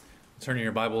Turning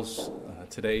your Bibles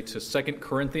today to 2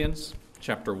 Corinthians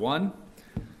chapter 1,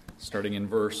 starting in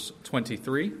verse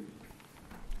 23.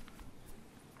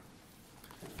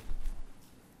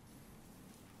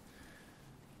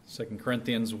 Second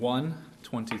Corinthians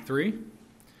 1:23.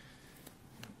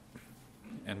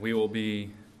 And we will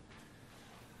be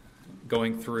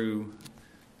going through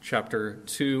chapter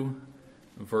 2,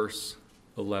 verse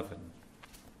 11.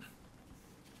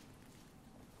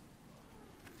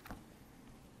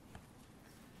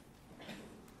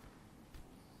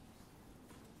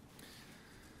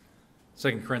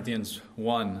 2 Corinthians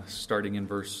 1, starting in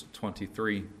verse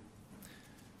 23.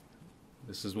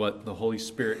 This is what the Holy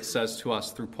Spirit says to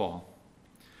us through Paul.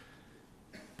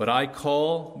 But I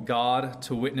call God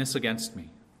to witness against me.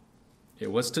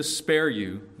 It was to spare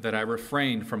you that I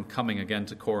refrained from coming again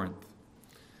to Corinth.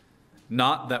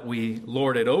 Not that we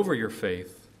lord it over your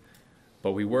faith,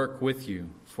 but we work with you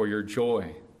for your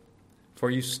joy, for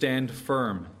you stand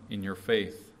firm in your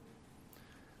faith.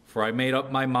 For I made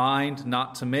up my mind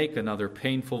not to make another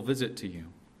painful visit to you.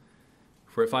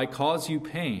 For if I cause you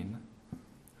pain,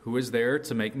 who is there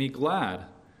to make me glad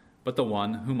but the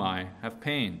one whom I have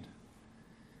pained?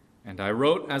 And I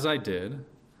wrote as I did,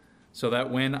 so that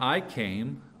when I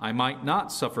came, I might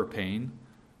not suffer pain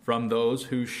from those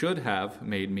who should have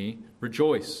made me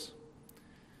rejoice.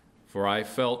 For I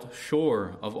felt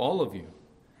sure of all of you,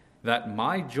 that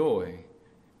my joy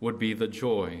would be the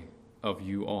joy of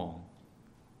you all.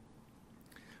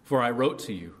 For I wrote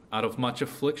to you out of much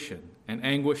affliction and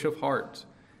anguish of heart,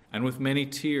 and with many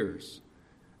tears,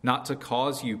 not to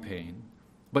cause you pain,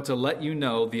 but to let you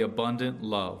know the abundant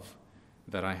love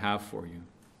that I have for you.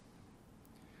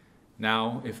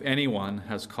 Now, if anyone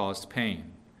has caused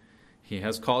pain, he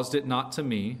has caused it not to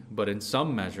me, but in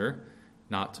some measure,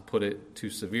 not to put it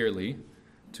too severely,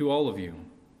 to all of you.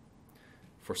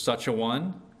 For such a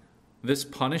one, this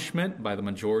punishment by the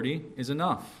majority is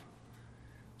enough.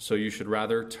 So you should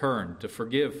rather turn to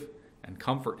forgive and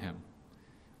comfort him,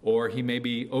 or he may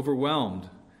be overwhelmed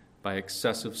by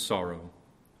excessive sorrow.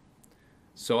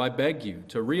 So I beg you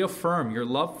to reaffirm your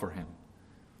love for him.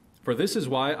 For this is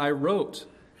why I wrote,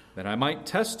 that I might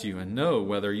test you and know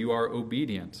whether you are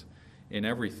obedient in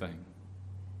everything.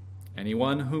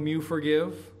 Anyone whom you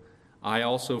forgive, I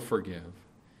also forgive.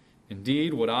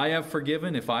 Indeed, what I have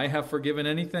forgiven, if I have forgiven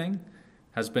anything,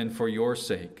 has been for your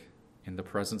sake in the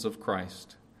presence of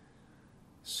Christ,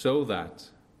 so that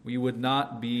we would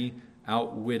not be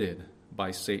outwitted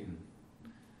by Satan,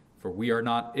 for we are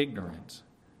not ignorant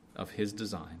of his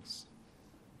designs.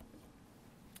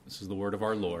 This is the word of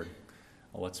our Lord.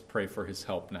 Well, let's pray for his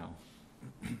help now.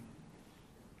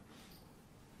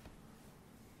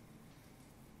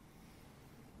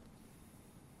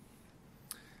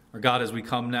 Our God, as we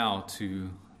come now to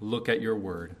look at your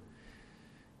word,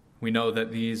 we know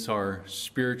that these are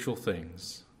spiritual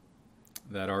things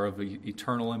that are of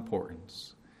eternal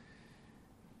importance,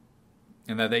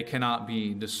 and that they cannot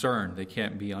be discerned, they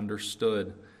can't be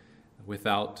understood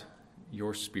without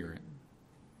your Spirit.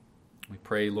 We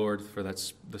pray, Lord, for the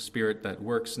Spirit that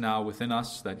works now within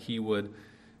us, that he would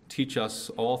teach us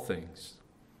all things,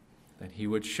 that he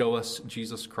would show us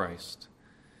Jesus Christ,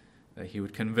 that he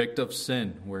would convict of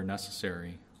sin where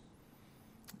necessary,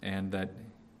 and that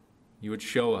you would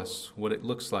show us what it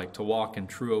looks like to walk in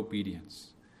true obedience.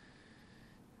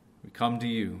 We come to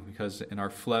you because in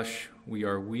our flesh we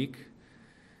are weak,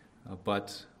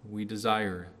 but we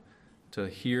desire to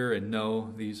hear and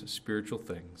know these spiritual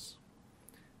things.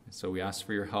 And so we ask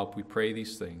for your help. We pray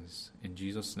these things in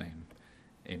Jesus' name.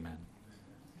 Amen.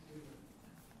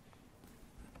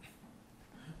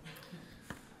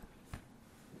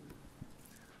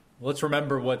 Let's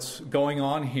remember what's going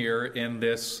on here in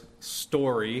this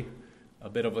story, a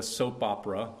bit of a soap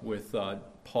opera with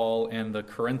Paul and the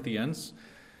Corinthians.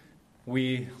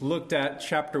 We looked at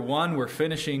chapter 1. We're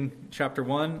finishing chapter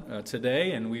 1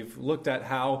 today, and we've looked at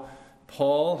how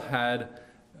Paul had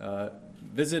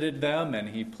visited them and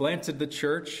he planted the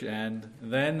church, and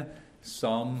then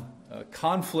some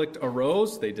conflict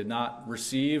arose. They did not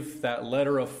receive that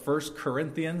letter of 1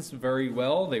 Corinthians very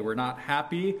well. They were not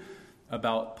happy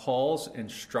about Paul's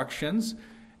instructions.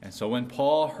 And so when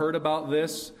Paul heard about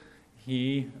this,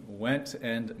 he went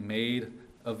and made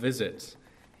a visit.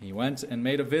 He went and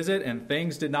made a visit, and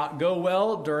things did not go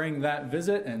well during that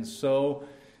visit. And so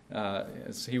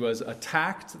as he was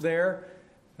attacked there,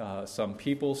 some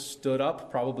people stood up,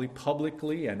 probably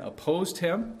publicly, and opposed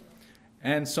him.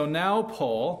 And so now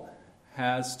Paul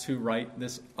has to write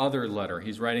this other letter.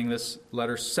 He's writing this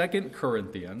letter, 2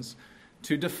 Corinthians,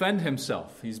 to defend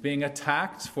himself. He's being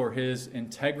attacked for his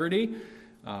integrity,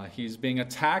 He's being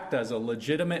attacked as a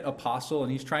legitimate apostle,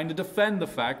 and he's trying to defend the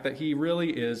fact that he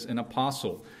really is an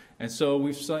apostle. And so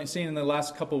we've seen in the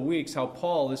last couple of weeks how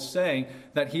Paul is saying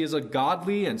that he is a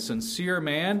godly and sincere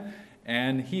man,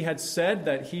 and he had said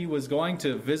that he was going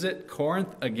to visit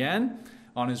Corinth again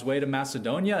on his way to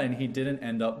Macedonia, and he didn't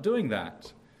end up doing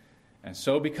that. And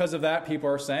so because of that, people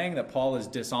are saying that Paul is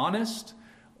dishonest,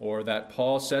 or that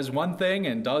Paul says one thing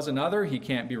and does another. He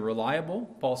can't be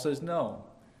reliable. Paul says, no,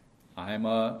 I'm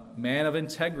a man of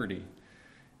integrity.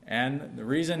 And the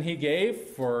reason he gave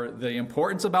for the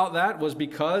importance about that was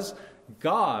because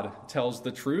God tells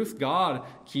the truth. God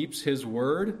keeps his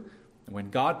word.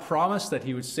 When God promised that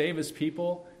he would save his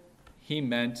people, he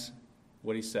meant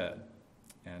what he said.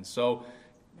 And so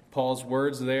Paul's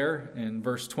words there in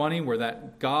verse 20 were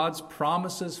that God's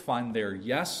promises find their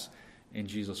yes in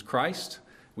Jesus Christ.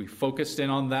 We focused in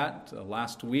on that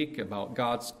last week about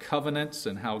God's covenants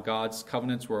and how God's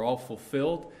covenants were all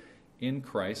fulfilled in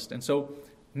Christ. And so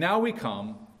now we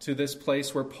come to this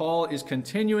place where Paul is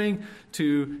continuing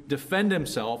to defend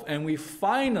himself, and we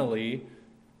finally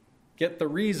get the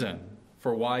reason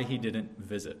for why he didn't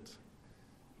visit.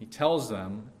 He tells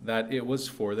them that it was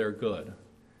for their good.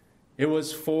 It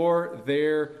was for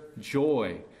their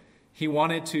joy. He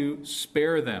wanted to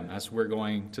spare them, as we're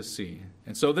going to see.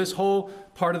 And so this whole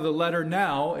part of the letter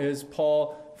now is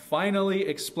Paul finally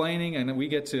explaining, and we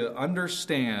get to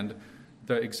understand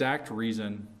the exact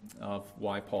reason of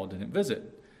why Paul didn't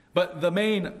visit. But the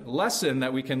main lesson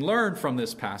that we can learn from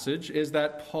this passage is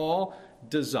that Paul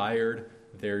desired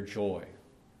their joy.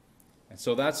 And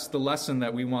so that's the lesson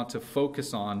that we want to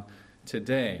focus on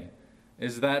today,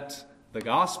 is that the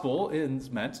gospel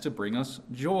is meant to bring us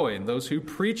joy. And those who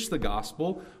preach the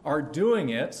gospel are doing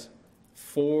it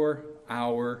for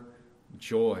our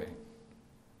joy.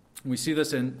 We see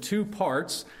this in two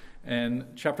parts. In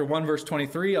chapter 1, verse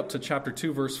 23, up to chapter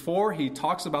 2, verse 4, he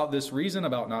talks about this reason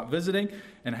about not visiting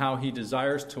and how he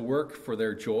desires to work for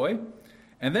their joy.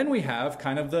 And then we have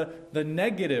kind of the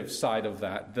negative side of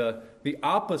that, the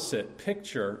opposite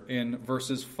picture in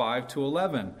verses 5 to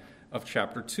 11 of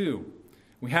chapter 2.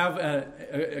 We have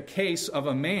a case of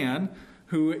a man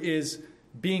who is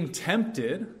being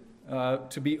tempted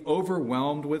to be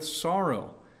overwhelmed with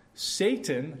sorrow.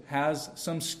 Satan has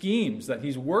some schemes that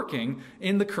he's working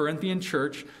in the Corinthian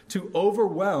church to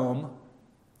overwhelm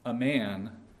a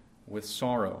man with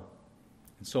sorrow.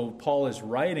 And so Paul is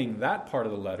writing that part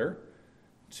of the letter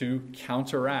to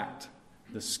counteract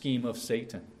the scheme of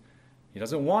Satan. He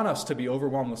doesn't want us to be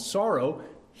overwhelmed with sorrow.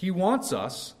 He wants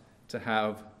us to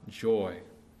have joy.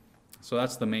 So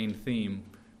that's the main theme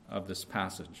of this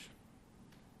passage.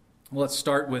 Let's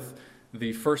start with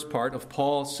the first part of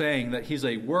Paul saying that he's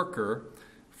a worker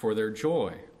for their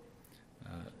joy.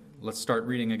 Let's start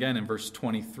reading again in verse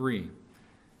 23.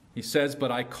 He says,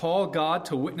 "But I call God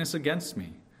to witness against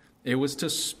me. It was to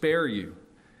spare you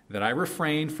that I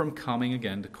refrained from coming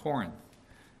again to Corinth.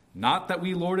 Not that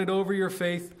we lord it over your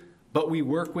faith, but we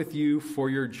work with you for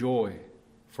your joy,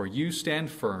 for you stand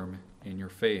firm in your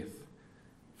faith.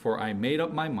 For I made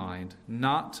up my mind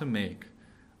not to make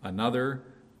another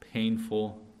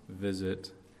painful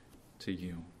visit to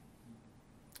you."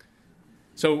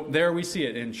 So there we see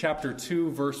it in chapter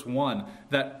 2, verse 1,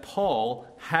 that Paul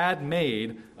had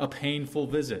made a painful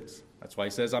visit. That's why he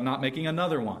says, I'm not making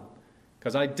another one,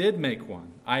 because I did make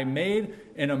one. I made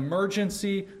an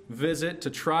emergency visit to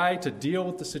try to deal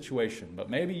with the situation. But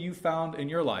maybe you found in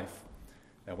your life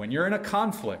that when you're in a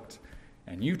conflict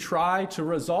and you try to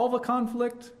resolve a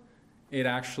conflict, it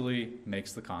actually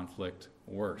makes the conflict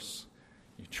worse.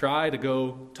 You try to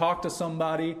go talk to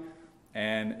somebody,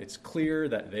 and it's clear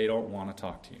that they don't want to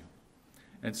talk to you.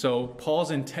 And so Paul's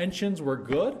intentions were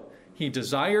good. He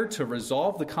desired to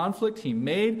resolve the conflict. He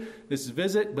made this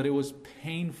visit, but it was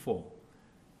painful.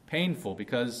 Painful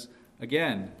because,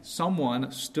 again,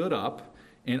 someone stood up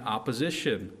in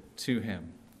opposition to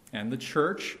him. And the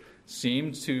church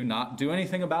seemed to not do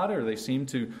anything about it, or they seemed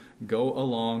to go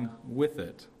along with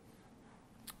it.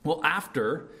 Well,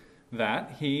 after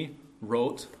that, he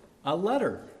wrote a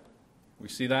letter. We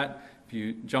see that if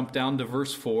you jump down to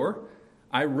verse 4.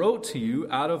 "I wrote to you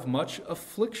out of much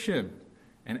affliction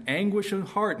and anguish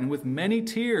of heart and with many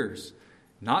tears,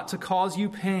 not to cause you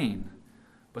pain,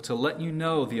 but to let you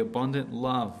know the abundant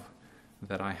love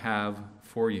that I have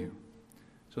for you."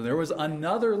 So there was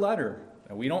another letter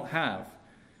that we don't have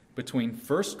between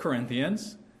 1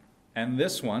 Corinthians and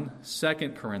this one,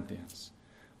 2 Corinthians.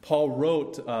 Paul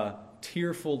wrote a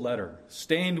tearful letter,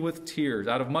 stained with tears,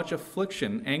 out of much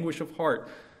affliction, anguish of heart.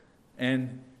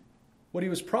 And what he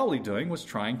was probably doing was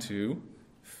trying to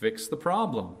fix the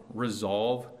problem,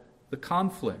 resolve the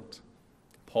conflict.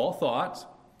 Paul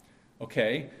thought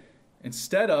Okay,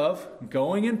 instead of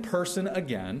going in person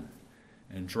again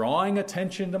and drawing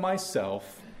attention to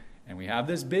myself, and we have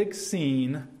this big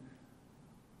scene,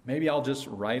 maybe I'll just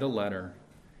write a letter.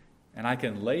 And I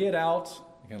can lay it out.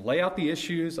 I can lay out the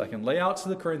issues. I can lay out to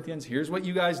the Corinthians, here's what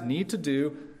you guys need to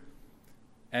do.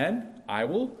 And I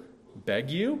will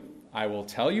beg you. I will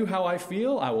tell you how I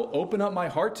feel. I will open up my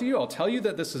heart to you. I'll tell you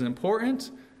that this is important.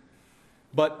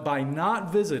 But by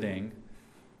not visiting,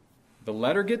 the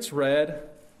letter gets read.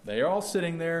 They're all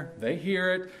sitting there. They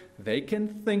hear it. They can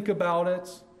think about it.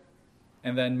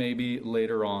 And then maybe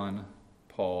later on,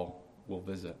 Paul will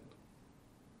visit.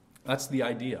 That's the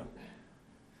idea.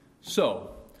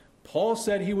 So, Paul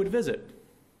said he would visit.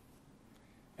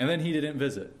 And then he didn't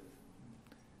visit.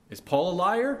 Is Paul a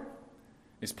liar?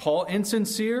 Is Paul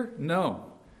insincere? No.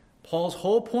 Paul's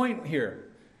whole point here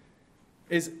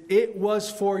is it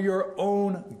was for your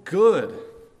own good.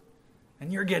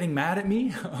 And you're getting mad at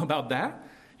me about that?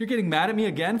 You're getting mad at me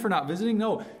again for not visiting?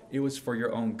 No, it was for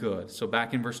your own good. So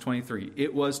back in verse 23,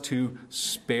 it was to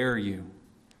spare you.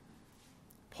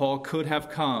 Paul could have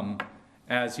come,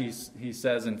 as he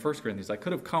says in 1 Corinthians, I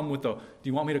could have come with do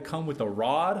you want me to come with a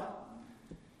rod?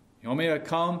 You want me to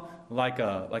come like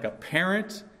a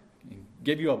parent and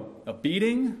give you a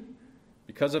beating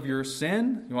because of your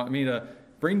sin? You want me to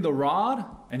bring the rod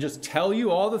and just tell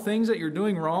you all the things that you're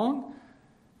doing wrong?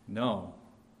 No.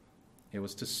 It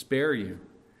was to spare you.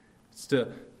 It's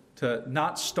to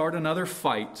not start another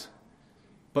fight,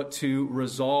 but to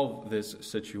resolve this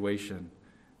situation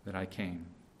that I came.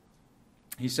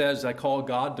 He says, I call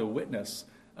God to witness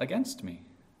against me.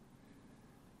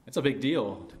 It's a big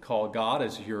deal to call God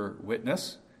as your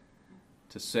witness,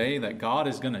 to say that God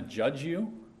is going to judge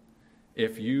you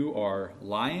if you are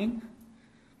lying.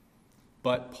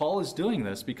 But Paul is doing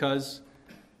this because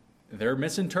they're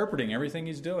misinterpreting everything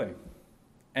he's doing.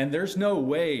 And there's no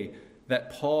way that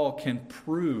Paul can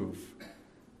prove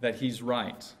that he's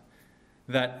right,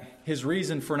 that his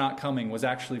reason for not coming was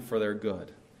actually for their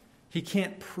good. He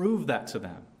can't prove that to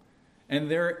them. And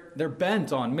they're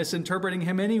bent on misinterpreting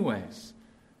him anyways.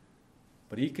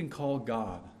 But he can call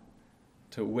God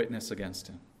to witness against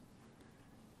him.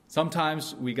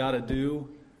 Sometimes we got to do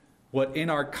what in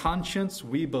our conscience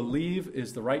we believe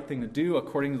is the right thing to do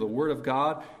according to the Word of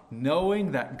God,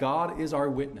 knowing that God is our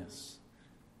witness.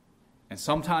 And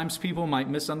sometimes people might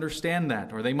misunderstand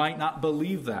that, or they might not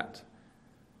believe that.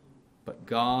 But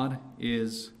God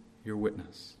is your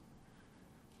witness.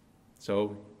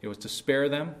 So it was to spare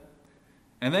them.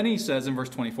 And then he says in verse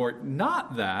 24,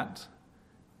 not that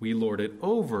we lord it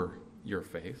over your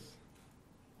faith.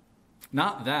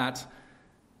 Not that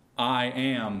I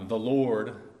am the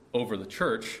Lord over the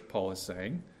church, Paul is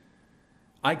saying.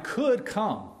 I could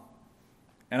come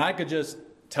and I could just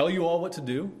tell you all what to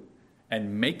do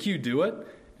and make you do it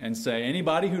and say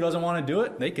anybody who doesn't want to do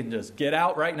it, they can just get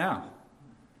out right now.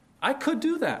 I could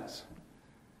do that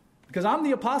because I'm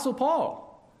the Apostle Paul.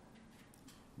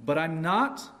 But I'm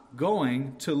not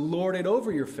going to lord it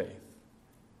over your faith.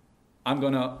 I'm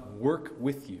going to work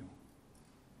with you.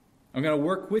 I'm going to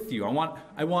work with you.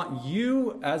 I want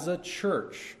you as a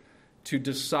church to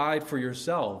decide for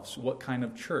yourselves what kind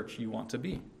of church you want to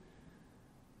be.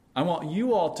 I want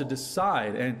you all to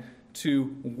decide and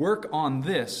to work on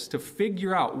this, to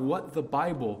figure out what the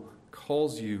Bible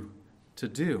calls you to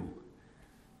do.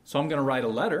 So I'm going to write a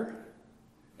letter,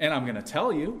 and I'm going to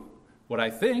tell you what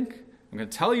I think. I'm going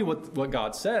to tell you what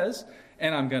God says,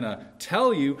 and I'm going to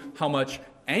tell you how much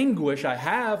anguish I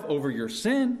have over your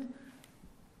sin.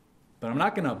 But I'm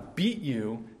not going to beat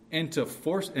you into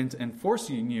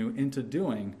forcing you into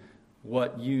doing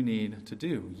what you need to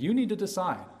do. You need to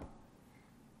decide,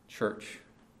 church,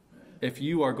 if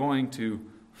you are going to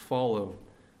follow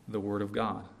the Word of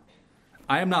God.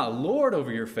 I am not Lord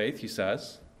over your faith, he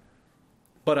says,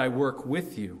 but I work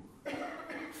with you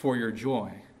for your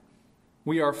joy.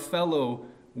 We are fellow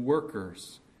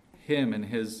workers, him and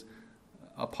his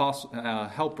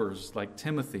helpers like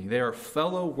Timothy. They are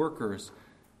fellow workers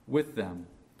with them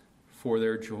for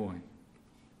their joy.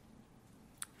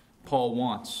 Paul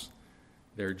wants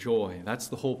their joy. That's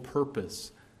the whole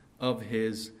purpose of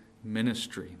his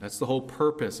ministry. That's the whole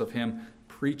purpose of him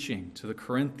preaching to the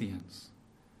Corinthians.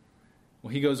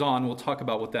 Well, he goes on, we'll talk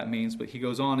about what that means, but he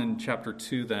goes on in chapter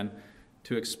 2 then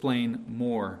to explain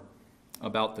more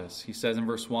about this. He says in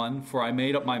verse 1, "For I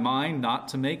made up my mind not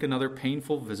to make another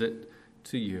painful visit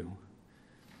to you.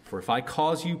 For if I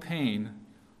cause you pain,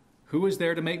 who is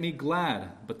there to make me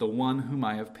glad but the one whom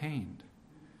I have pained?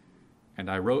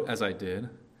 And I wrote as I did,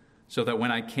 so that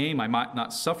when I came I might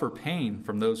not suffer pain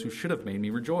from those who should have made me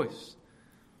rejoice.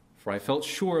 For I felt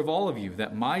sure of all of you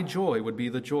that my joy would be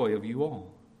the joy of you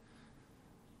all.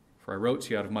 For I wrote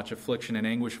to you out of much affliction and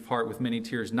anguish of heart with many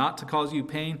tears, not to cause you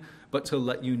pain, but to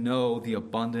let you know the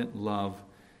abundant love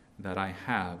that I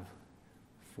have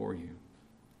for you.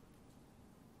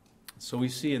 So we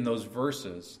see in those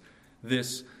verses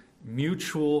this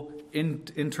mutual,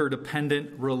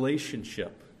 interdependent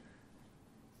relationship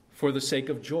for the sake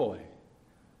of joy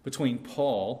between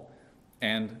Paul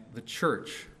and the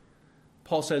church.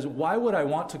 Paul says, why would I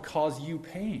want to cause you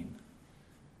pain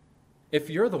if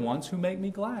you're the ones who make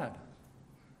me glad?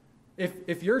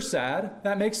 If you're sad,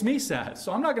 that makes me sad.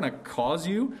 So I'm not going to cause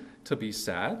you to be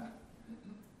sad.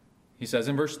 He says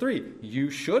in verse 3, you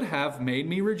should have made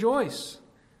me rejoice.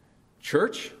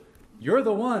 Church, you're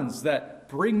the ones that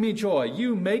bring me joy.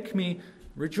 You make me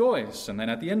rejoice. And then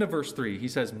at the end of verse 3, he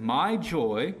says, my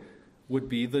joy would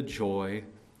be the joy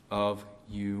of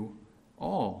you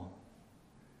all.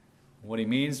 What he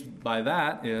means by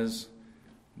that is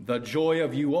the joy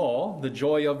of you all, the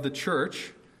joy of the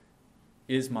church,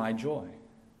 is my joy.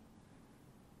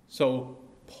 So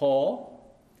Paul,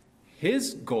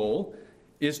 his goal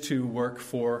is to work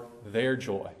for their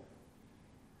joy.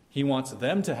 He wants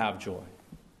them to have joy.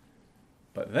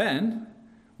 But then,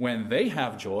 when they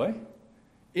have joy,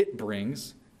 it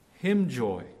brings him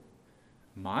joy.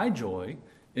 My joy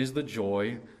is the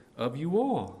joy of you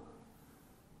all.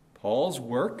 Paul's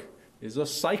work is a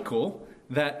cycle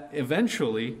that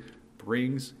eventually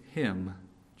brings him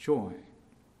joy.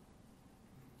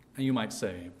 And you might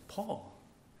say, Paul,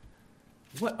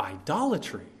 what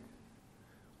idolatry!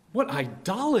 What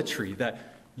idolatry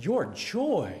that your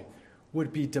joy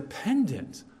would be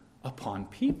dependent upon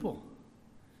people.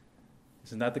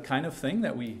 Isn't that the kind of thing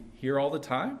that we hear all the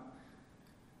time?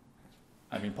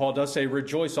 I mean, Paul does say,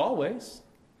 rejoice always.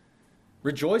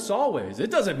 Rejoice always.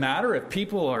 It doesn't matter if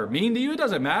people are mean to you. It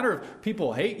doesn't matter if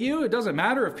people hate you. It doesn't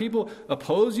matter if people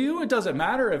oppose you. It doesn't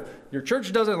matter if your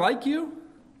church doesn't like you.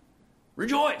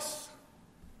 Rejoice.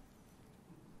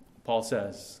 Paul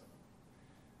says,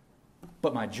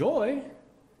 but my joy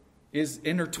is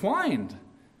intertwined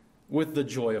with the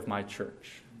joy of my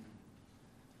church.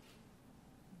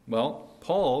 Well,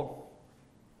 Paul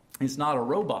is not a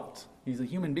robot. He's a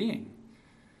human being.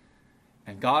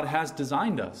 And God has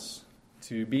designed us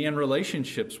to be in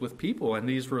relationships with people, and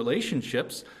these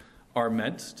relationships are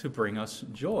meant to bring us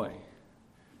joy.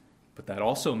 But that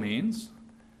also means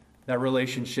that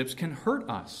relationships can hurt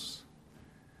us.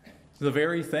 The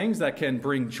very things that can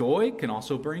bring joy can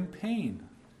also bring pain.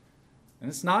 And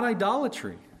it's not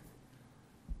idolatry.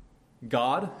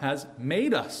 God has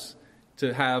made us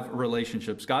to have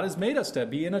relationships. God has made us to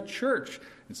be in a church.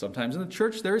 And sometimes in the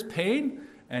church there is pain,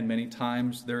 and many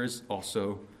times there is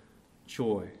also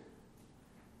joy.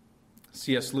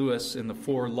 C.S. Lewis in The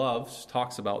Four Loves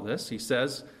talks about this. He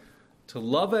says, to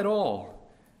love at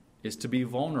all is to be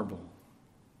vulnerable.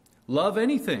 Love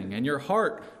anything, and your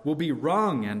heart will be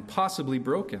wrung and possibly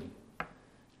broken.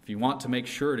 If you want to make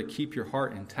sure to keep your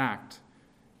heart intact,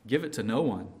 give it to no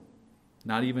one,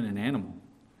 not even an animal.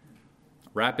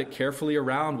 Wrap it carefully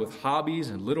around with hobbies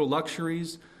and little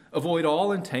luxuries. Avoid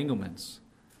all entanglements.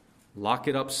 Lock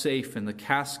it up safe in the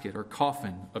casket or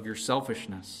coffin of your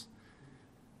selfishness.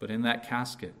 But in that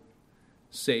casket,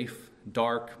 safe,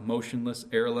 dark, motionless,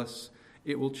 airless,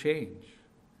 it will change.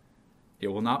 It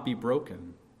will not be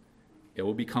broken. It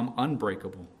will become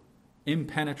unbreakable,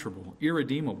 impenetrable,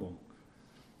 irredeemable.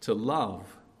 To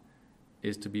love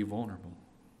is to be vulnerable.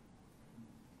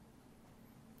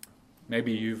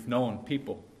 Maybe you've known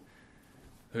people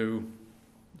who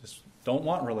just don't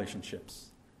want relationships.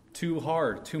 Too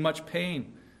hard, too much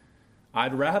pain.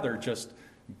 I'd rather just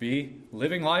be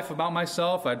living life about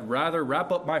myself. I'd rather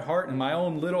wrap up my heart in my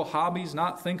own little hobbies,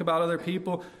 not think about other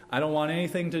people. I don't want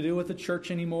anything to do with the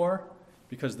church anymore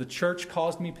because the church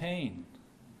caused me pain.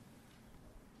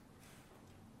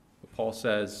 But Paul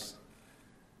says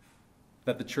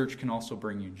that the church can also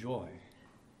bring you joy.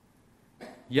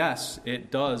 Yes,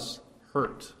 it does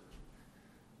hurt.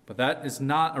 But that is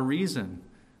not a reason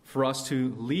for us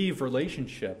to leave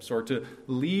relationships or to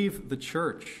leave the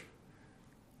church.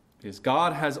 Because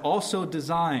God has also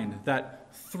designed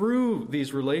that through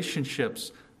these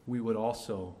relationships, we would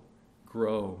also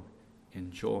grow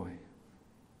in joy.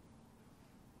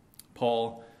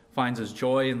 Paul finds his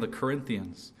joy in the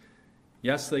Corinthians.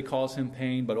 Yes, they cause him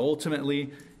pain, but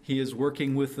ultimately he is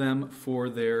working with them for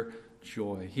their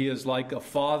joy. He is like a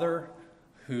father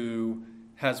who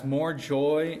has more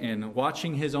joy in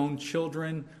watching his own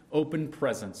children open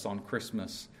presents on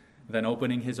Christmas than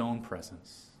opening his own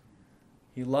presents.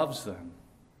 He loves them.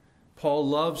 Paul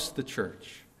loves the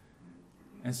church.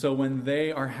 And so when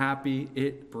they are happy,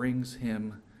 it brings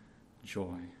him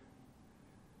joy.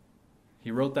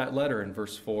 He wrote that letter in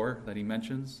verse 4 that he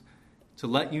mentions to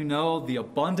let you know the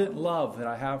abundant love that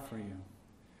I have for you.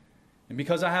 And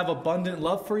because I have abundant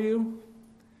love for you,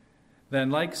 then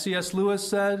like C.S. Lewis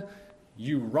said,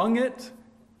 you wrung it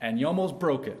and you almost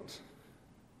broke it.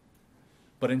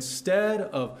 But instead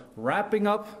of wrapping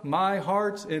up my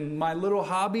heart in my little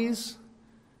hobbies,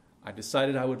 I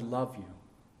decided I would love you.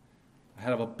 I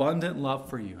had an abundant love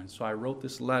for you. And so I wrote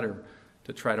this letter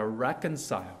to try to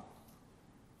reconcile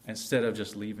instead of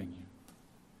just leaving you.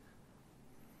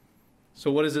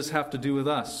 So what does this have to do with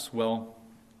us? Well,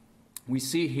 we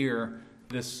see here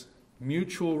this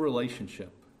mutual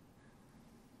relationship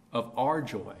of our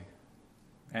joy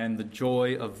and the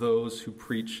joy of those who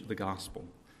preach the gospel.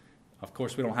 Of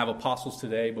course, we don't have apostles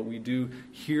today, but we do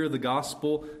hear the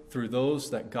gospel through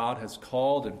those that God has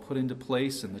called and put into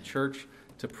place in the church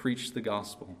to preach the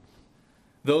gospel.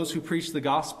 Those who preach the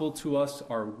gospel to us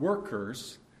are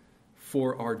workers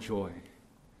for our joy.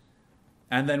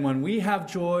 And then when we have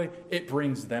joy, it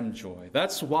brings them joy.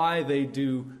 That's why they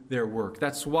do their work.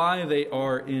 That's why they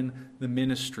are in the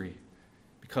ministry.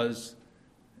 Because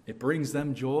it brings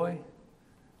them joy,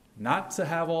 not to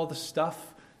have all the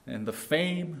stuff and the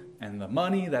fame and the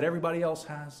money that everybody else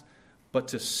has, but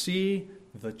to see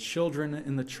the children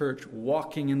in the church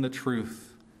walking in the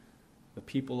truth, the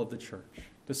people of the church.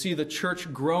 To see the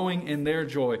church growing in their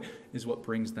joy is what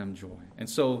brings them joy. And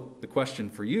so the question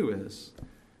for you is,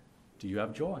 do you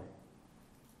have joy?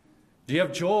 Do you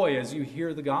have joy as you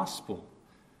hear the gospel?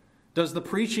 Does the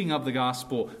preaching of the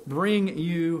gospel bring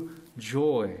you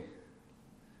joy?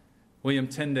 William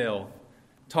Tyndale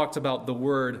talked about the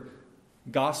word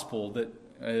gospel, that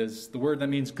is the word that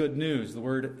means good news, the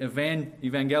word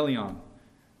evangelion.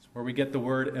 It's where we get the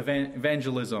word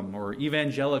evangelism or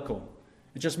evangelical.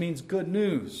 It just means good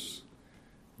news.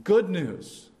 Good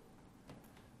news.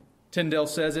 Tyndale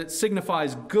says it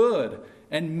signifies good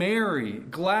and merry,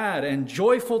 glad and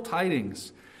joyful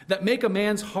tidings that make a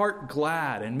man's heart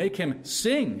glad and make him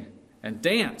sing and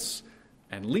dance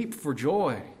and leap for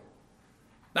joy.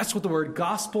 That's what the word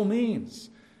gospel means.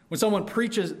 When someone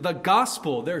preaches the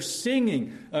gospel, they're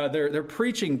singing, they're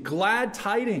preaching glad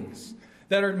tidings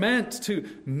that are meant to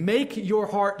make your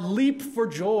heart leap for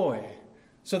joy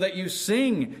so that you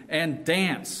sing and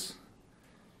dance.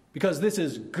 Because this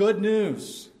is good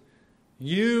news.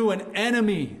 You, an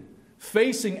enemy,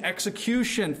 facing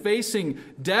execution, facing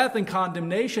death and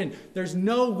condemnation. There's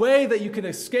no way that you could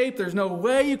escape. There's no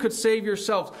way you could save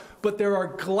yourselves. But there are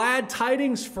glad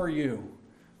tidings for you.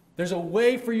 There's a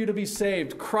way for you to be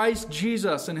saved. Christ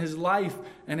Jesus and his life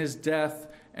and his death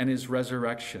and his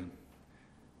resurrection.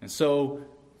 And so,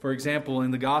 for example, in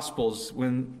the Gospels,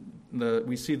 when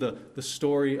we see the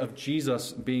story of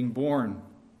Jesus being born,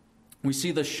 we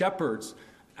see the shepherds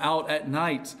out at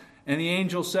night, and the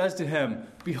angel says to him,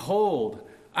 "Behold,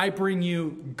 I bring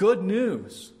you good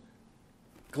news,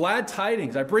 glad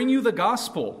tidings. I bring you the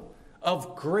gospel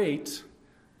of great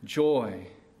joy."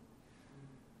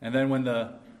 And then when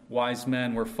the wise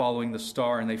men were following the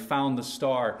star and they found the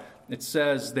star, it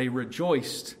says they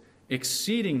rejoiced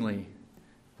exceedingly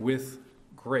with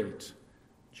great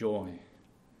joy.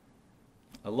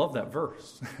 I love that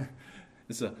verse.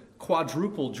 It's a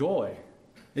quadruple joy.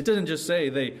 It doesn't just say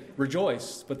they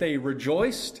rejoiced, but they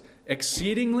rejoiced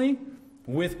exceedingly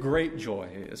with great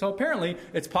joy. So apparently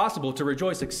it's possible to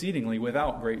rejoice exceedingly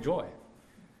without great joy.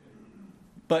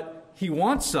 But he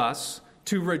wants us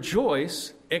to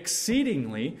rejoice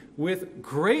exceedingly with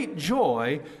great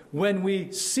joy when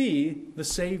we see the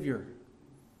Savior.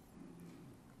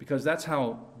 Because that's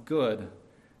how good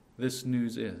this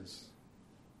news is.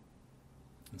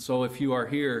 And so if you are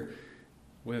here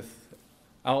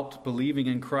without believing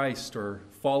in Christ or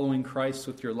following Christ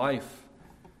with your life,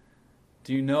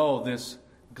 do you know this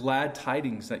glad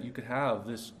tidings that you could have,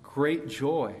 this great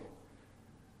joy,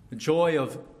 the joy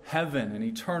of heaven and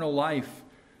eternal life,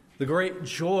 the great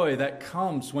joy that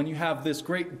comes when you have this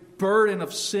great burden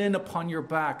of sin upon your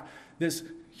back, this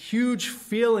huge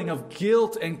feeling of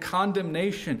guilt and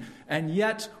condemnation. And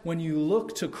yet, when you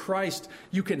look to Christ,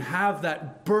 you can have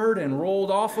that burden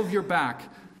rolled off of your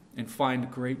back and find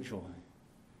great joy.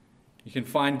 You can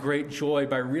find great joy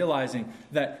by realizing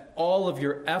that all of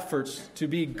your efforts to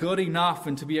be good enough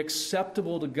and to be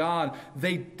acceptable to God,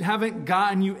 they haven't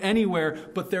gotten you anywhere,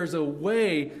 but there's a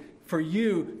way for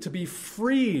you to be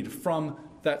freed from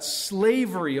that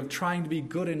slavery of trying to be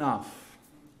good enough.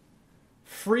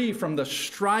 Free from the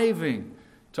striving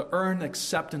to earn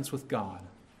acceptance with God.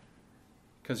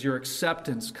 Because your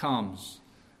acceptance comes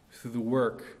through the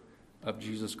work of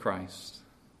Jesus Christ.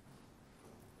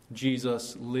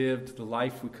 Jesus lived the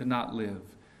life we could not live.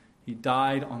 He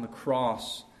died on the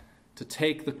cross to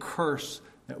take the curse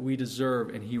that we deserve,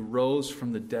 and he rose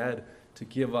from the dead to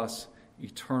give us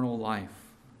eternal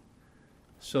life.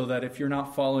 So that if you're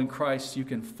not following Christ, you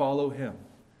can follow him.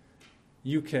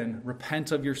 You can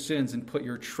repent of your sins and put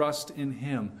your trust in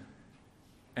him,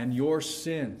 and your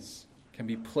sins can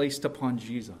be placed upon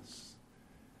Jesus.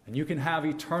 And you can have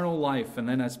eternal life, and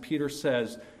then, as Peter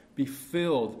says, be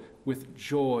filled with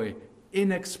joy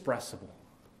inexpressible.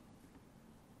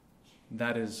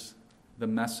 That is the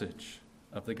message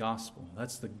of the gospel.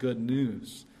 That's the good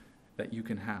news that you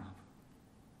can have.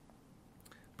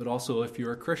 But also, if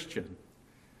you're a Christian,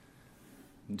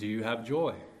 do you have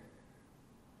joy?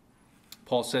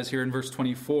 Paul says here in verse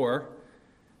 24,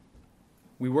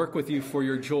 we work with you for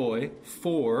your joy,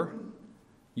 for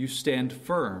you stand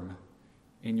firm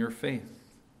in your faith.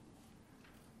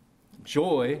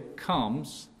 Joy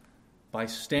comes by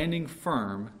standing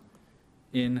firm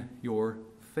in your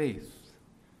faith.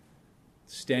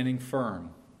 Standing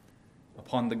firm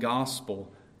upon the gospel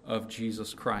of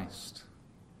Jesus Christ.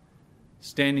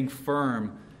 Standing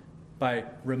firm by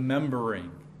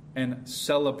remembering and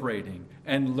celebrating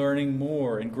and learning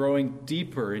more and growing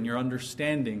deeper in your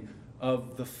understanding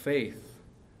of the faith.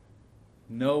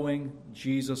 Knowing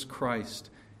Jesus Christ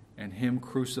and him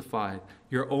crucified.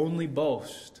 Your only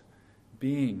boast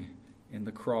being in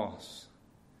the cross.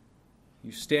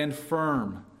 You stand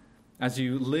firm as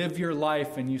you live your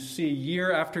life and you see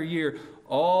year after year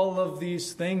all of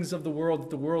these things of the world that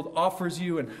the world offers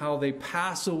you and how they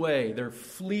pass away. They're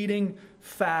fleeting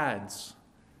fads.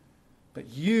 But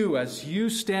you, as you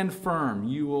stand firm,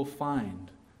 you will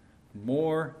find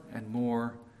more and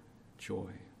more joy.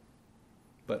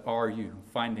 But are you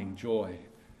finding joy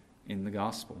in the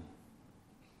gospel?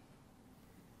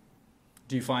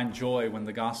 Do you find joy when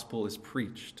the gospel is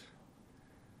preached?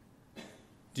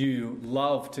 Do you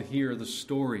love to hear the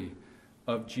story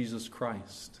of Jesus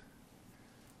Christ?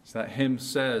 As that hymn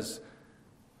says,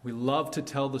 we love to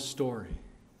tell the story.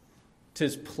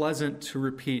 'Tis pleasant to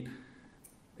repeat.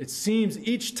 It seems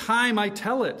each time I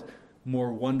tell it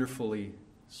more wonderfully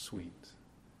sweet.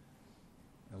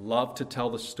 I love to tell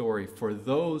the story, for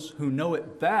those who know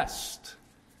it best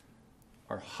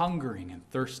are hungering and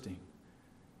thirsting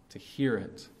to hear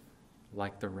it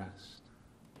like the rest.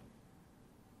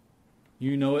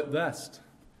 You know it best.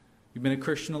 You've been a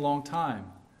Christian a long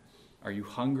time. Are you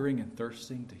hungering and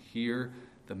thirsting to hear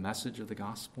the message of the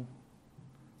gospel?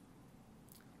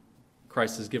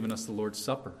 Christ has given us the Lord's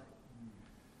Supper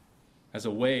as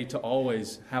a way to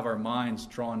always have our minds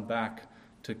drawn back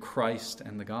to Christ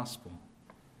and the gospel.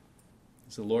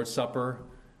 Is the Lord's Supper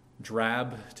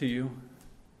drab to you?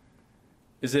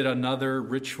 Is it another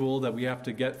ritual that we have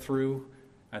to get through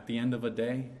at the end of a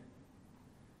day?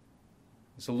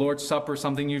 Is the Lord's Supper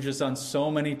something you've just done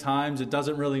so many times it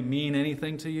doesn't really mean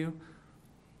anything to you?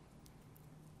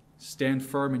 Stand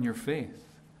firm in your faith.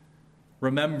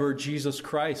 Remember Jesus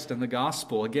Christ and the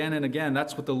gospel again and again.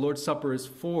 That's what the Lord's Supper is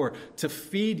for, to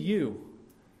feed you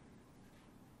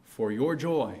for your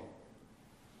joy.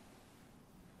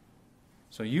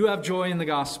 So you have joy in the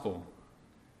gospel.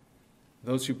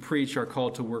 Those who preach are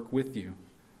called to work with you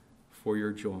for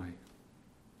your joy.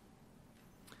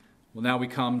 Well, now we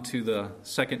come to the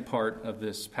second part of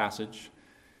this passage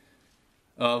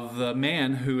of the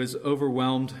man who is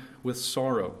overwhelmed with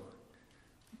sorrow.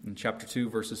 In chapter 2,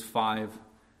 verses 5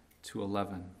 to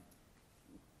 11.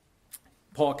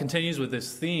 Paul continues with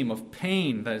this theme of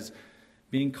pain that is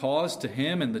being caused to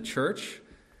him and the church.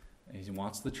 He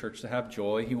wants the church to have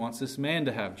joy. He wants this man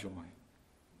to have joy.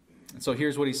 And so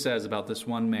here's what he says about this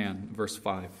one man, verse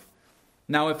 5.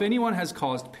 Now, if anyone has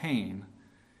caused pain,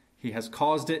 he has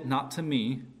caused it not to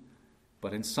me,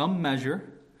 but in some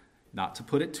measure, not to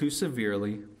put it too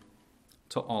severely,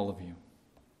 to all of you.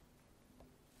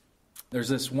 There's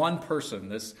this one person,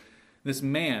 this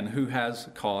man who has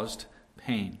caused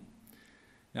pain.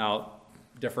 Now,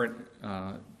 different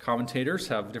commentators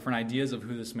have different ideas of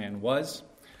who this man was.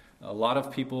 A lot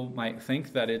of people might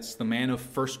think that it's the man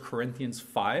of 1 Corinthians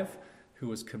 5 who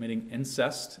was committing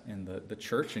incest in the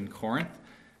church in Corinth.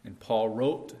 And Paul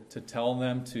wrote to tell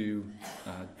them to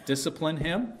discipline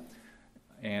him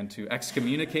and to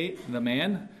excommunicate the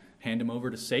man, hand him over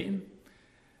to Satan.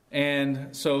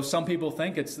 And so some people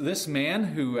think it's this man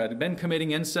who had been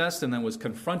committing incest and then was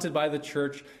confronted by the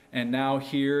church, and now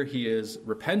here he is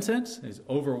repentant, is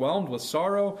overwhelmed with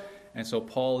sorrow, and so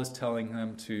Paul is telling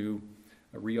them to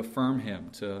reaffirm him,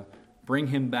 to bring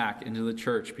him back into the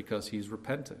church because he's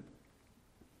repentant.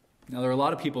 Now there are a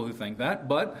lot of people who think that,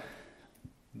 but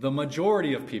the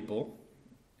majority of people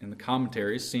in the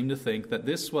commentaries seem to think that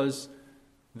this was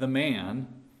the man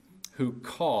who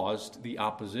caused the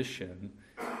opposition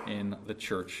in the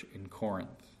church in Corinth.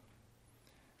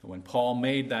 When Paul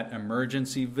made that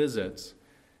emergency visit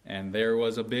and there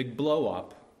was a big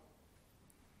blow-up,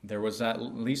 there was at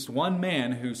least one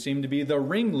man who seemed to be the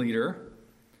ringleader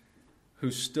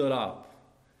who stood up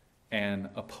and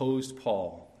opposed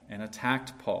Paul and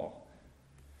attacked Paul.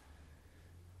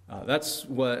 That's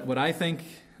what I think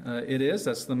it is.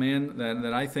 That's the man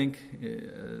that I think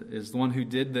is the one who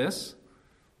did this.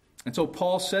 And so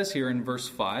Paul says here in verse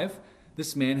 5,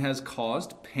 this man has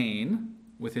caused pain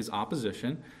with his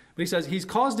opposition. But he says, he's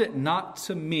caused it not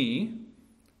to me,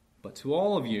 but to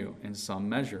all of you in some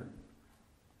measure.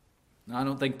 Now, I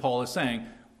don't think Paul is saying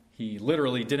he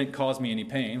literally didn't cause me any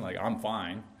pain, like I'm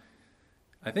fine.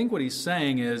 I think what he's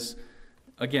saying is,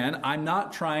 again, I'm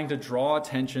not trying to draw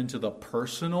attention to the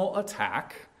personal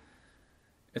attack.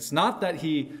 It's not that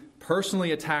he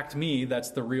personally attacked me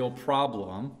that's the real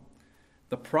problem.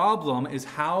 The problem is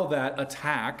how that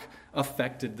attack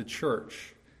affected the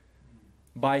church.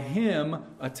 By him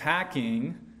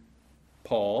attacking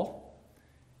Paul,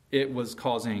 it was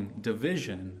causing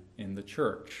division in the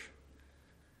church.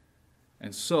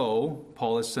 And so,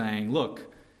 Paul is saying,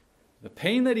 look, the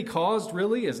pain that he caused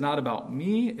really is not about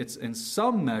me. It's in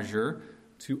some measure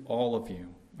to all of you.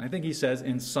 I think he says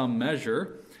in some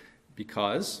measure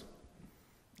because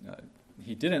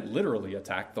he didn't literally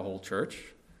attack the whole church,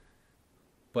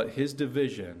 but his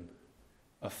division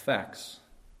affects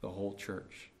the whole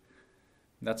church.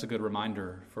 That's a good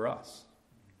reminder for us.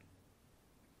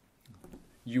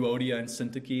 Euodia and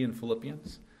Syntyche in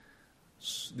Philippians,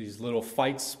 these little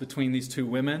fights between these two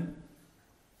women,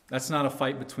 that's not a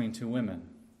fight between two women.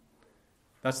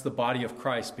 That's the body of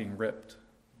Christ being ripped.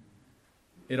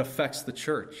 It affects the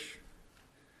church.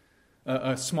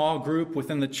 A small group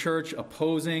within the church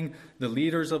opposing the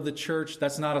leaders of the church,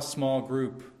 that's not a small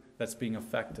group that's being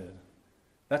affected.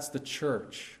 That's the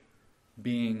church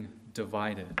being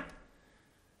divided.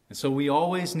 And so we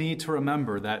always need to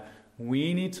remember that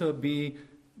we need to be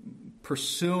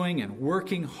pursuing and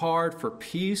working hard for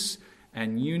peace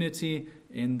and unity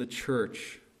in the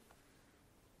church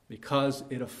because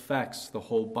it affects the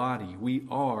whole body. We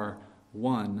are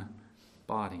one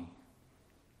body.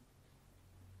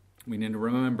 We need to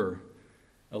remember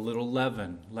a little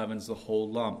leaven leavens the whole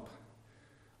lump.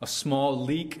 A small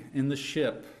leak in the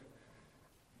ship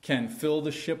can fill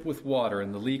the ship with water,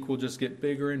 and the leak will just get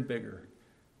bigger and bigger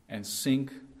and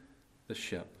sink the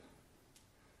ship.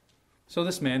 So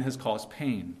this man has caused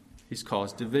pain. He's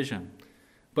caused division.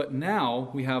 But now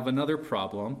we have another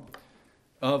problem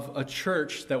of a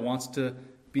church that wants to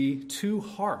be too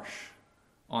harsh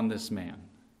on this man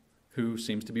who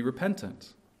seems to be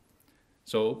repentant.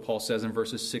 So Paul says in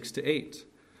verses 6 to 8,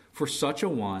 for such a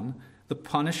one, the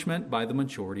punishment by the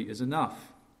majority is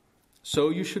enough. So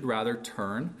you should rather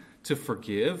turn to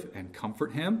forgive and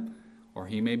comfort him, or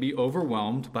he may be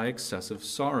overwhelmed by excessive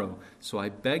sorrow. So I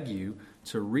beg you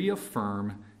to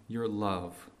reaffirm your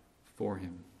love for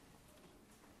him.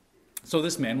 So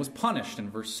this man was punished in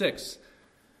verse 6.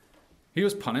 He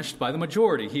was punished by the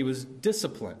majority. He was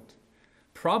disciplined.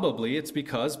 Probably it's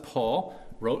because Paul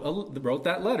wrote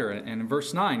that letter. And in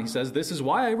verse 9 he says, this is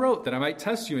why I wrote, that I might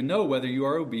test you and know whether you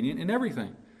are obedient in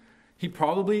everything. He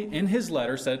probably, in his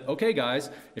letter, said, okay, guys,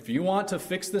 if you want to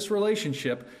fix this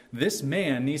relationship, this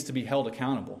man needs to be held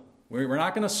accountable. We're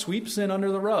not going to sweep sin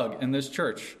under the rug in this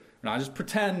church. We're not just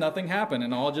pretend nothing happened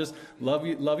and all just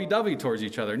lovey-dovey towards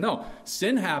each other. No,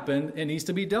 sin happened. It needs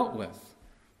to be dealt with.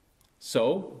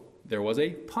 So there was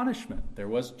a punishment. There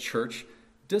was church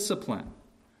discipline.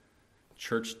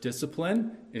 Church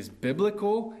discipline is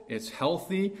biblical, it's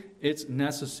healthy, it's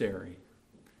necessary.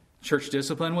 Church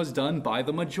discipline was done by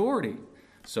the majority.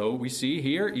 So we see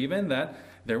here even that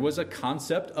there was a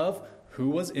concept of who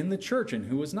was in the church and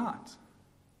who was not.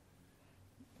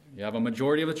 You have a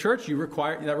majority of the church,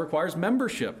 that requires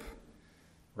membership,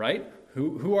 right?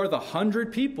 Who are the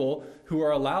 100 people who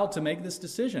are allowed to make this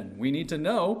decision? We need to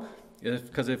know,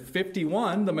 because if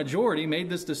 51, the majority, made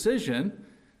this decision,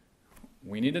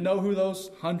 we need to know who those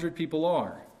 100 people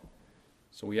are.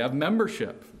 So we have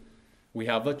membership. We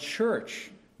have a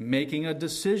church making a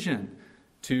decision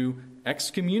to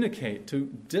excommunicate,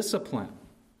 to discipline.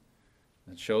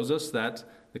 That shows us that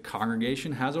the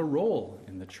congregation has a role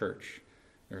in the church.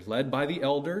 They're led by the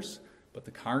elders, but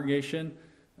the congregation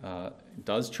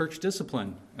does church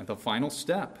discipline at the final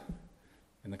step.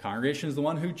 And the congregation is the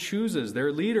one who chooses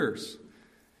their leaders.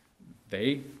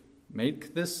 They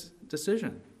make this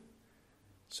decision.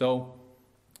 So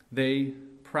they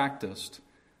practiced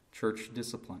church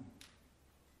discipline.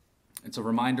 It's a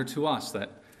reminder to us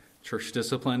that church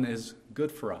discipline is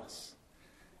good for us.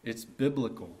 It's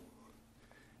biblical.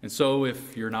 And so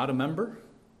if you're not a member,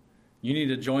 You need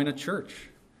to join a church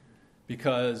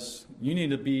because you need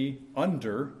to be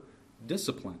under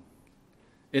discipline.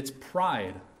 It's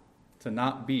pride to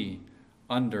not be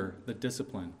under the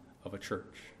discipline of a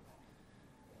church.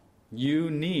 You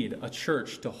need a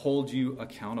church to hold you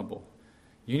accountable.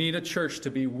 You need a church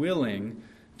to be willing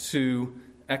to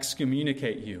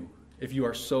excommunicate you if you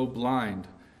are so blind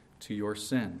to your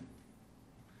sin.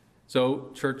 So,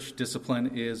 church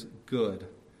discipline is good.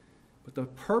 But the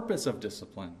purpose of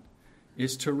discipline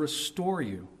is to restore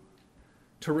you,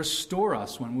 to restore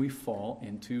us when we fall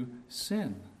into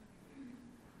sin.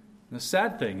 And the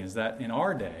sad thing is that in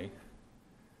our day,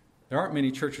 there aren't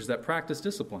many churches that practice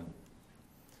discipline.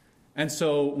 And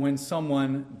so when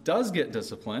someone does get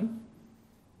discipline,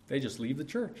 they just leave the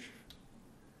church.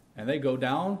 And they go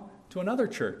down to another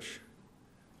church.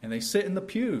 And they sit in the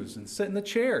pews and sit in the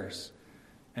chairs.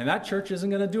 And that church isn't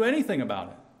going to do anything about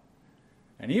it.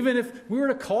 And even if we were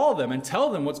to call them and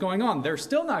tell them what's going on, they're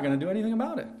still not going to do anything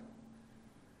about it.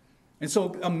 And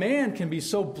so a man can be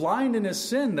so blind in his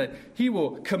sin that he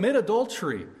will commit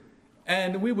adultery,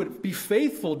 and we would be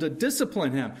faithful to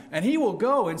discipline him, and he will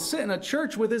go and sit in a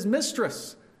church with his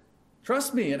mistress.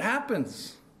 Trust me, it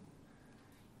happens.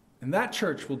 And that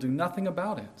church will do nothing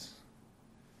about it.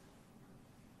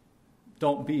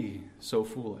 Don't be so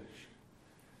foolish.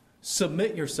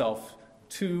 Submit yourself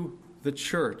to the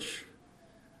church.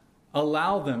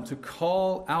 Allow them to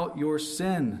call out your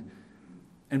sin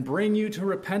and bring you to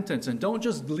repentance. And don't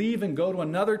just leave and go to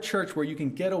another church where you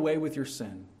can get away with your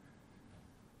sin.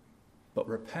 But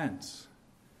repent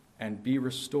and be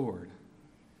restored.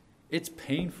 It's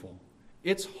painful.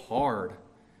 It's hard.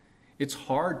 It's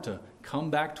hard to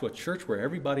come back to a church where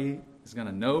everybody is going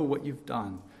to know what you've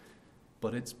done.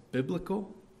 But it's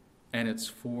biblical and it's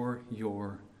for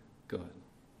your good.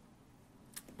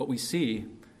 But we see,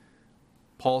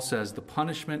 Paul says the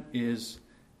punishment is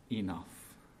enough.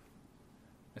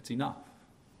 It's enough.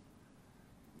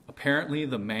 Apparently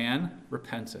the man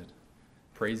repented.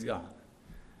 Praise God.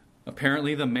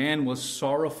 Apparently the man was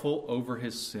sorrowful over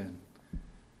his sin.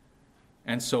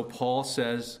 And so Paul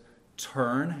says,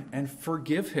 turn and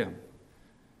forgive him.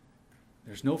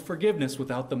 There's no forgiveness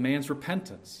without the man's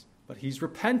repentance. But he's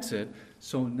repented,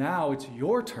 so now it's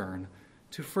your turn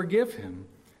to forgive him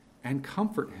and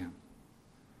comfort him.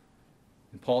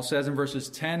 And Paul says in verses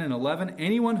 10 and 11,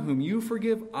 anyone whom you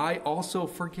forgive, I also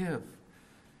forgive.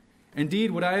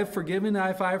 Indeed, what I have forgiven,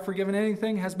 if I have forgiven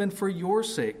anything, has been for your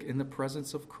sake in the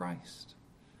presence of Christ.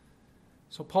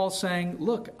 So Paul's saying,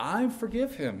 look, I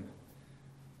forgive him.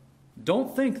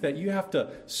 Don't think that you have to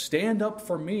stand up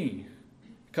for me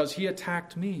because he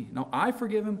attacked me. No, I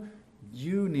forgive him.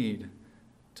 You need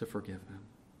to forgive him.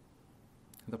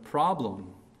 The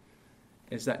problem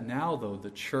is that now, though,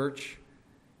 the church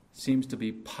seems to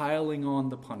be piling on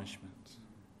the punishment,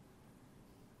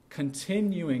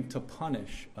 continuing to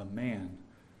punish a man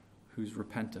who's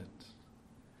repentant,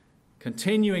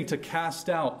 continuing to cast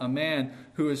out a man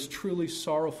who is truly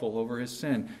sorrowful over his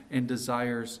sin and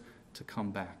desires to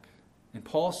come back. And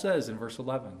Paul says in verse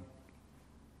 11,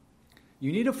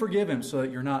 you need to forgive him so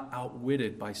that you're not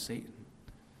outwitted by Satan.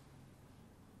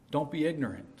 Don't be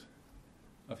ignorant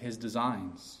of his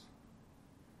designs.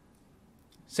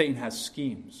 Satan has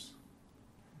schemes.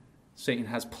 Satan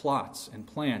has plots and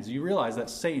plans. You realize that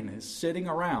Satan is sitting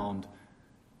around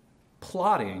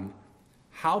plotting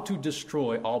how to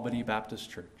destroy Albany Baptist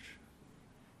Church.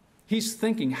 He's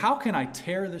thinking, how can I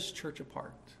tear this church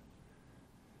apart?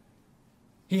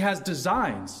 He has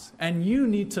designs, and you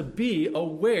need to be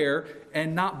aware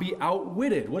and not be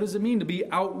outwitted. What does it mean to be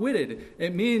outwitted?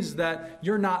 It means that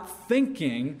you're not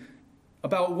thinking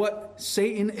about what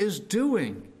Satan is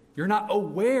doing. You're not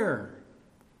aware.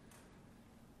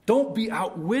 Don't be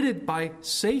outwitted by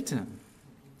Satan.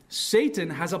 Satan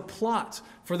has a plot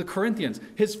for the Corinthians.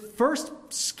 His first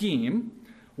scheme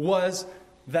was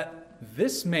that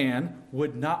this man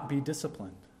would not be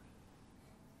disciplined.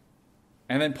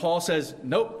 And then Paul says,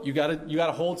 nope, you got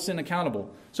to hold sin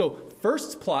accountable. So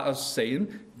first plot of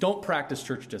Satan, don't practice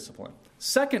church discipline.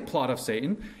 Second plot of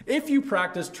Satan, if you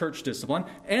practice church discipline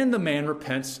and the man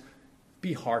repents,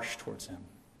 be harsh towards him.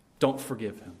 Don't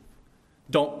forgive him.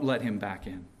 Don't let him back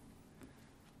in.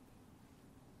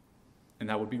 And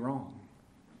that would be wrong.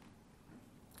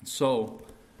 So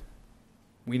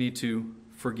we need to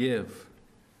forgive,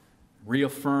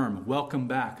 reaffirm, welcome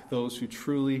back those who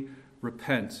truly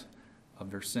repent of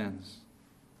their sins.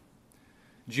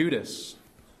 Judas,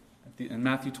 in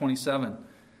Matthew 27,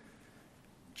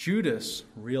 Judas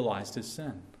realized his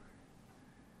sin.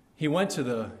 He went to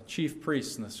the chief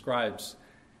priests and the scribes,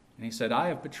 and he said, I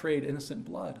have betrayed innocent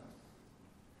blood.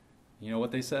 You know what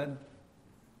they said?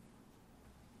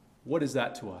 What is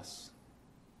that to us?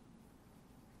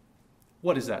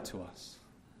 What is that to us?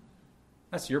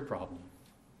 That's your problem.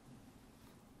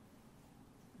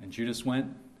 And Judas went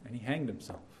and he hanged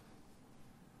himself.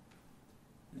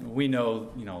 We know,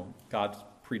 God's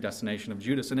predestination of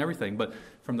Judas and everything, but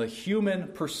from the human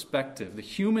perspective, the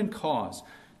human cause,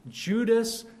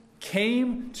 Judas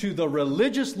came to the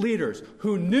religious leaders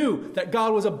who knew that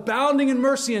God was abounding in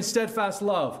mercy and steadfast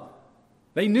love.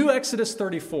 They knew Exodus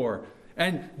 34.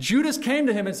 And Judas came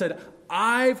to him and said,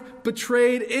 I've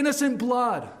betrayed innocent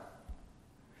blood.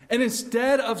 And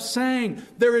instead of saying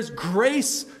there is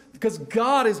grace because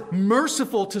God is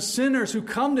merciful to sinners who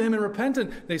come to him and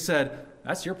repentant, they said,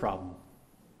 that's your problem.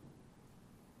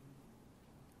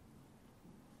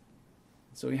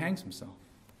 So he hangs himself.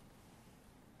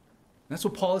 That's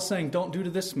what Paul is saying, don't do to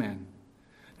this man.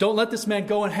 Don't let this man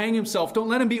go and hang himself. Don't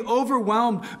let him be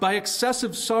overwhelmed by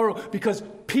excessive sorrow because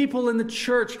people in the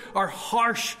church are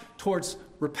harsh towards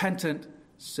repentant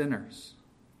sinners.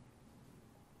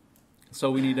 So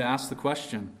we need to ask the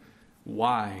question,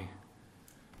 why?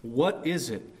 What is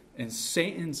it in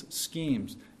Satan's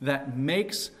schemes that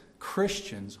makes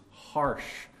Christians harsh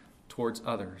towards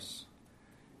others?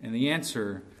 And the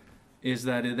answer is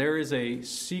that there is a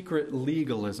secret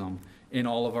legalism in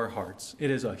all of our hearts.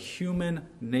 It is a human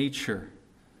nature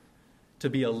to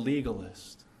be a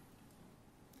legalist.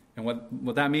 And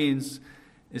what that means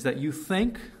is that you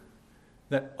think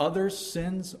that others'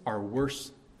 sins are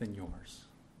worse than yours.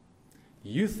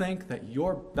 You think that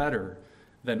you're better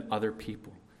than other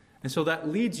people. And so that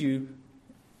leads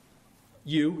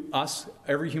us,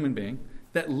 every human being,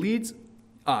 that leads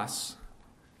us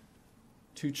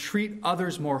to treat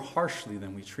others more harshly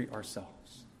than we treat ourselves.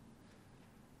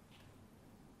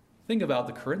 Think about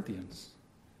the Corinthians.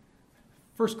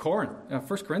 1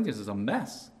 Corinthians is a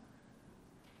mess.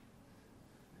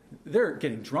 They're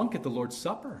getting drunk at the Lord's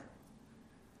Supper.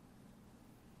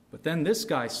 But then this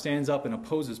guy stands up and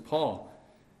opposes Paul.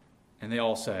 And they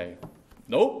all say,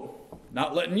 nope,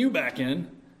 not letting you back in.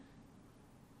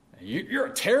 You're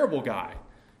a terrible guy.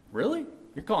 Really?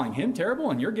 You're calling him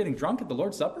terrible and you're getting drunk at the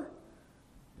Lord's Supper?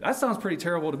 That sounds pretty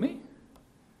terrible to me.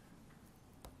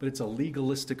 But it's a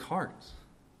legalistic heart.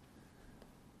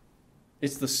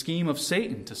 It's the scheme of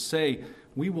Satan to say,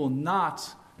 we will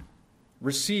not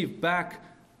receive back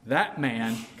that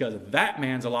man because that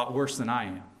man's a lot worse than I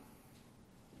am.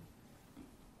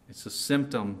 It's a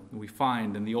symptom that we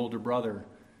find in the older brother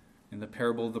in the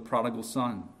parable of the prodigal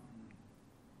son.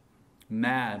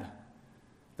 Mad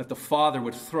that the father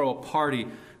would throw a party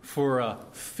for a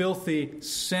filthy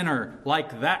sinner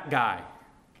like that guy.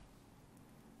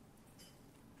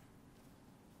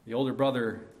 The older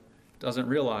brother doesn't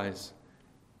realize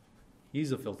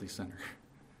he's a filthy sinner.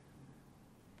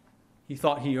 He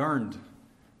thought he earned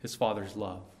his father's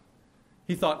love.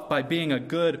 He thought by being a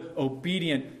good,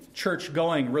 obedient,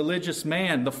 church-going, religious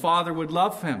man, the father would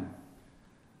love him.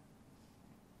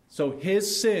 So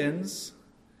his sins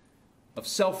of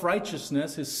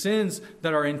self-righteousness, his sins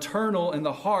that are internal in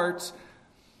the heart,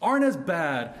 aren't as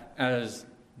bad as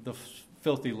the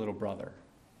filthy little brother.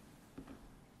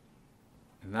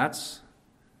 And that's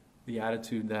the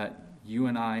attitude that you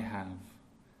and I have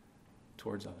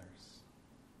towards others.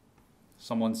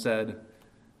 Someone said,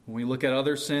 when we look at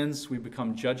other sins, we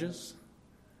become judges.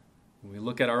 When we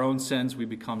look at our own sins, we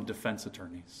become defense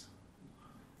attorneys.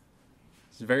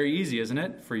 It's very easy, isn't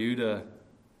it, for you to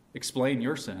explain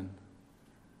your sin?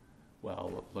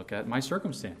 Well, look at my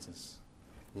circumstances.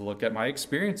 Look at my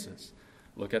experiences.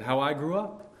 Look at how I grew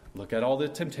up. Look at all the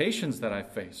temptations that I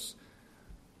face.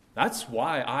 That's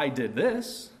why I did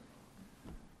this.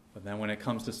 But then when it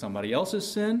comes to somebody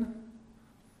else's sin,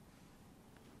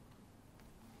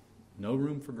 no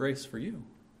room for grace for you.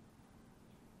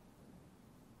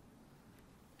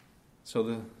 So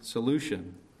the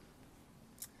solution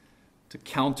to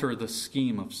counter the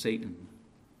scheme of Satan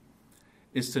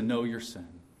is to know your sin.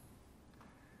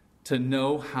 To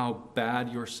know how bad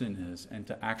your sin is and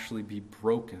to actually be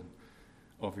broken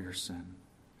over your sin.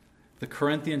 The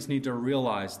Corinthians need to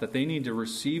realize that they need to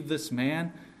receive this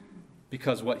man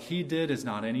because what he did is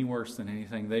not any worse than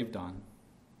anything they've done.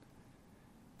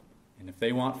 And if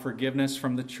they want forgiveness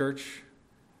from the church,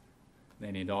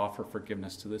 they need to offer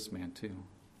forgiveness to this man too.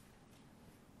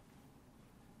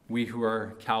 We who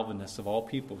are Calvinists of all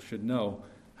people should know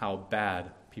how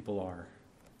bad people are.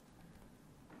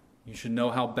 You should know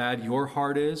how bad your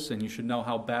heart is, and you should know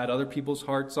how bad other people's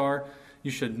hearts are. You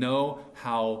should know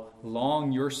how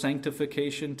long your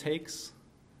sanctification takes.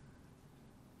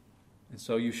 And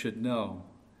so you should know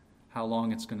how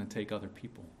long it's going to take other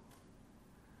people.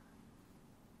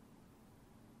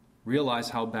 Realize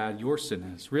how bad your sin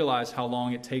is. Realize how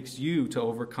long it takes you to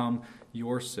overcome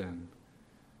your sin.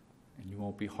 And you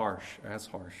won't be as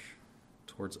harsh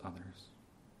towards others.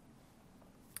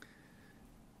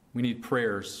 We need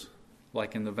prayers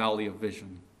like in the Valley of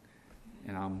Vision.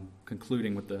 And I'm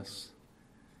concluding with this.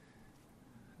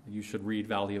 You should read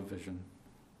Valley of Vision.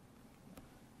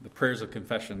 The prayers of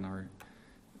confession are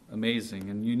amazing,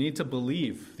 and you need to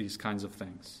believe these kinds of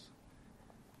things.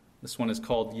 This one is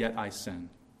called Yet I Sin.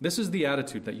 This is the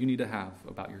attitude that you need to have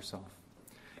about yourself.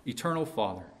 Eternal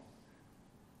Father,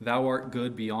 thou art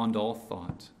good beyond all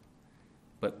thought,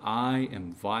 but I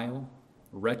am vile,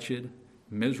 wretched,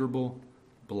 miserable,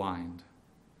 blind.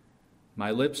 My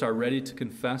lips are ready to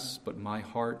confess, but my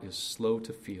heart is slow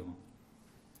to feel,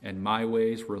 and my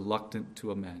ways reluctant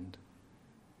to amend.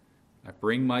 I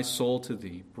bring my soul to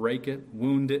thee, break it,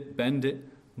 wound it, bend it,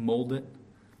 mold it.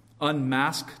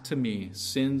 Unmask to me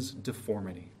sin's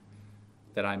deformity,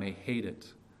 that I may hate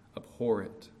it, abhor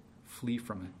it, flee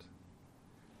from it.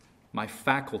 My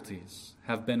faculties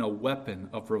have been a weapon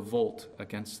of revolt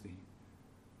against thee.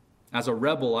 As a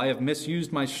rebel, I have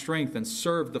misused my strength and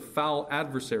served the foul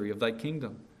adversary of thy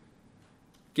kingdom.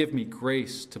 Give me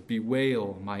grace to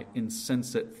bewail my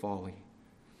insensate folly.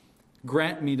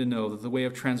 Grant me to know that the way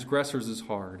of transgressors is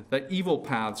hard, that evil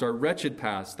paths are wretched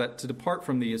paths, that to depart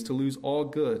from thee is to lose all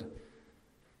good.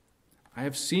 I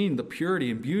have seen the purity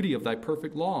and beauty of thy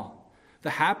perfect law,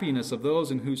 the happiness of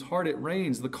those in whose heart it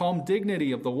reigns, the calm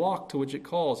dignity of the walk to which it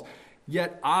calls.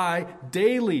 Yet I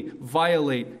daily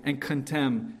violate and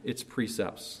contemn its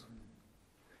precepts.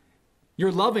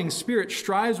 Your loving Spirit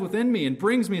strives within me and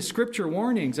brings me scripture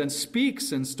warnings and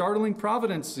speaks in startling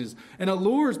providences and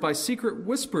allures by secret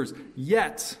whispers.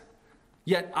 Yet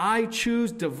I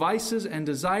choose devices and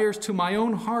desires to my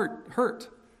own hurt.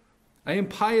 I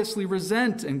impiously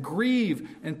resent and grieve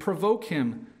and provoke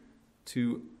him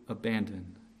to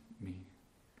abandon me.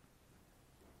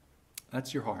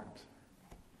 That's your heart.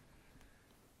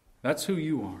 That's who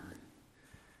you are.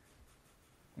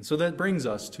 And so that brings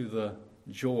us to the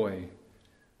joy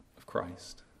of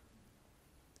Christ.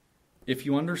 If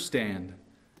you understand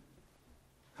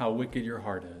how wicked your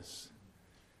heart is,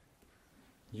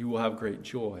 you will have great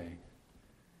joy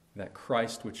that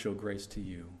Christ would show grace to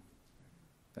you,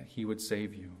 that he would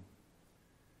save you,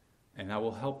 and that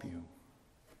will help you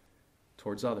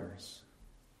towards others.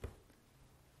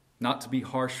 Not to be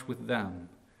harsh with them,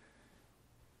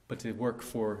 but to work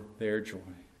for their joy,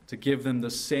 to give them the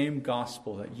same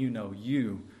gospel that you know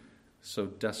you so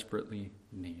desperately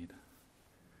need.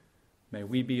 May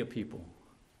we be a people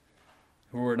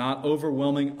who are not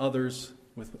overwhelming others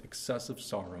with excessive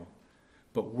sorrow,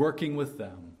 but working with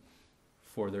them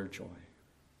for their joy.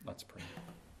 Let's pray.